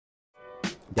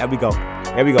There we go.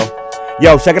 There we go.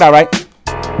 Yo, check it out, right?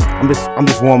 I'm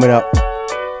just warming up.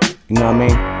 You know what I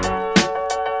mean?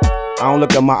 I don't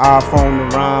look at my iPhone, the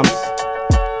rhymes.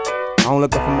 I don't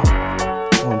look up for my.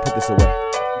 I'm gonna put this away.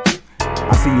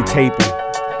 I see you taping.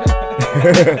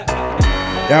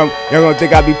 Y'all gonna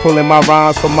think I be pulling my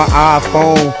rhymes from my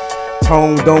iPhone.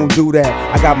 Tone, don't do that.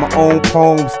 I got my own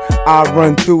poems, I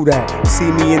run through that.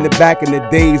 See me in the back in the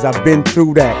days, I've been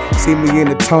through that. See me in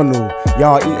the tunnel,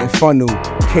 y'all eating funnel,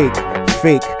 cake,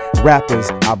 fake rappers.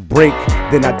 I break,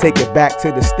 then I take it back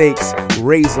to the stakes,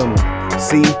 raise them.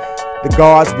 See, the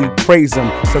gods, we praise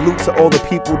them. Salute to all the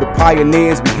people, the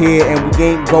pioneers, we here and we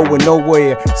ain't going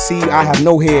nowhere. See, I have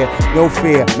no hair, no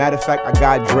fear. Matter of fact, I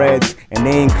got dreads and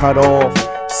they ain't cut off.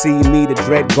 See me, the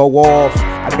dread go off.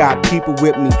 I got people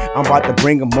with me, I'm about to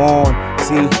bring them on.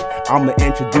 See, I'ma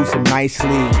introduce him nicely.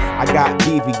 I got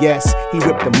VVS, he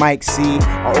ripped the mic, see.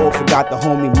 I also got the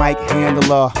homie mic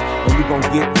handler. And we gon'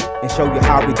 get and show you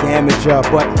how we damage her.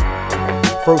 But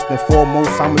first and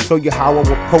foremost, I'ma show you how I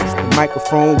will approach the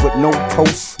microphone with no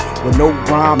toast, with no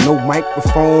rhyme, no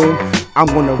microphone. I'm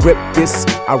gonna rip this,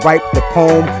 I write the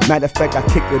poem. Matter of fact, I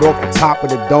kick it off the top of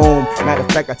the dome. Matter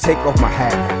of fact, I take off my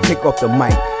hat, take off the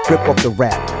mic, rip off the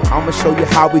rap. I'ma show you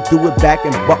how we do it back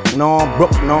in Bucknarn,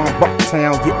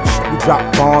 Bucktown. We drop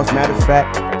bombs, matter of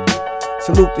fact.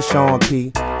 Salute to Sean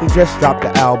P. He just dropped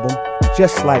the album,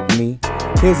 just like me.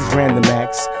 His is Random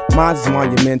Acts, mine is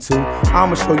Monumental.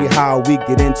 I'ma show you how we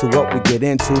get into what we get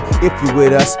into. If you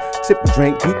with us, sip a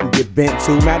drink, you can get bent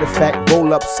too. Matter of fact,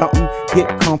 roll up something,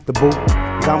 get comfortable.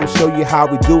 Cause I'ma show you how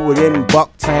we do it in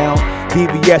Bucktown.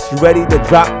 VVS, you ready to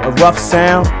drop a rough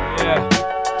sound? Yeah.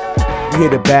 You hear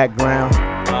the background.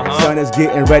 Son is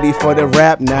getting ready for the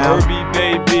rap now. Herbie,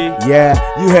 baby. Yeah,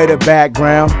 you hear the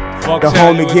background. The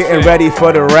homie getting ready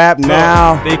for the rap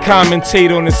now. They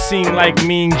commentate on the scene like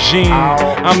Mean Gene.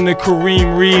 I'm the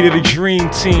Kareem Reed of the dream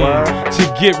team. To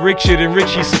get richer than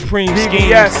Richie Supreme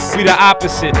schemes. We the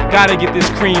opposite, gotta get this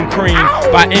cream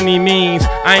by any means.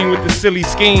 I ain't with the silly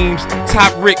schemes.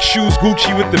 Top Rick shoes,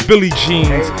 Gucci with the Billy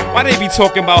jeans. Why they be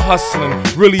talking about hustling?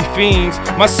 Really fiends.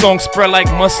 My song spread like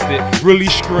mustard, really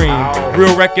scream.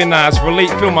 Real recognize,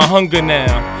 relate, feel my hunger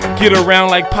now. Get around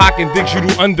like Pac and digital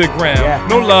underground.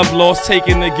 No love lost,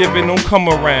 taking the giving, don't come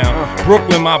around.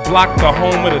 Brooklyn, my block, the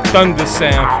home of the thunder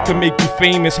sound. To make you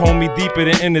famous, homie, deeper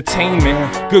than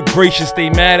entertainment. Good gracious, they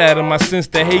mad at him, I sense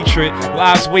the hatred.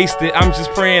 Lives wasted, I'm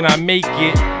just praying I make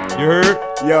it. You heard?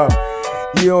 Yo,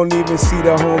 you don't even see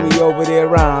the homie over there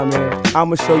rhyming.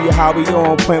 I'ma show you how we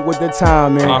on point with the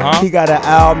timing. He got an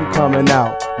album coming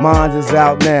out, mine is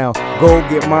out now. Go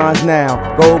get mine now,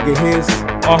 go get his.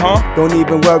 Don't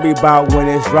even worry about when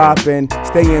it's dropping.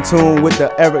 Stay in tune with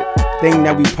the everything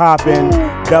that we poppin'.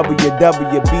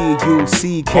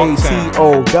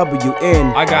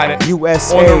 WWBUCKTOWN. I got it.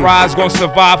 USA. On the rise, gon'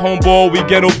 survive, homeboy. We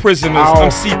ghetto prisoners. I'm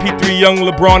CP3, young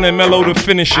LeBron and Melo the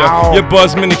finisher. Your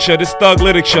buzz miniature, this thug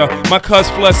literature. My cuz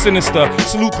flood sinister.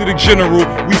 Salute to the general,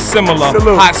 we similar.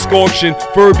 Hot scorching,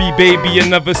 Verby baby,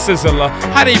 another sizzler.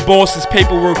 How they bosses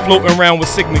paperwork floating around with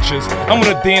signatures. I'm on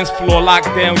the dance floor,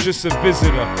 locked down, just a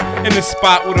visitor. In the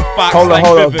spot with a fox like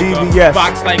VVS.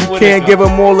 Fox like you can't give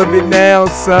them all of it now,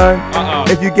 son.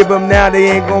 If you give them now, they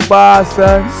ain't gon' buy,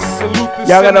 son.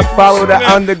 Y'all gotta follow the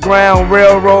Underground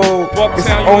Railroad. It's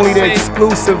only the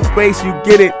exclusive place you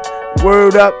get it.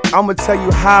 Word up, I'ma tell you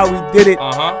how we did it.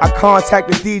 I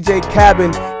contacted DJ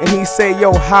Cabin and he say,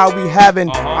 yo, how we having?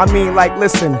 I mean, like,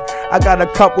 listen, I got a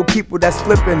couple people that's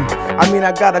flipping. I mean,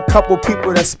 I got a couple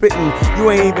people that's spitting.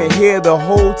 You ain't even hear the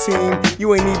whole team.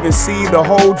 You ain't even see the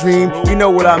whole dream. You know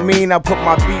what I mean? I put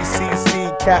my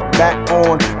BCC cap back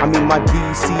on. I mean, my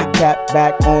DC cap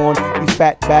back on. We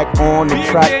fat back on. The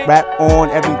track rap on.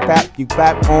 Every fat you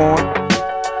clap on.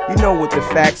 You know what the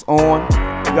facts on.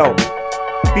 Yo.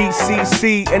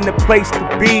 BCC in the place to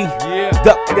be.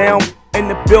 Duck down in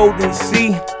the building,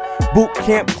 see. Boot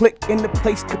camp click in the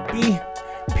place to be.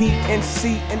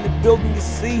 PNC in the building, you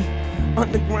see.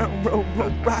 Underground road,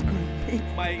 rockin'.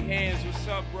 Mike Hands, what's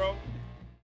up, bro?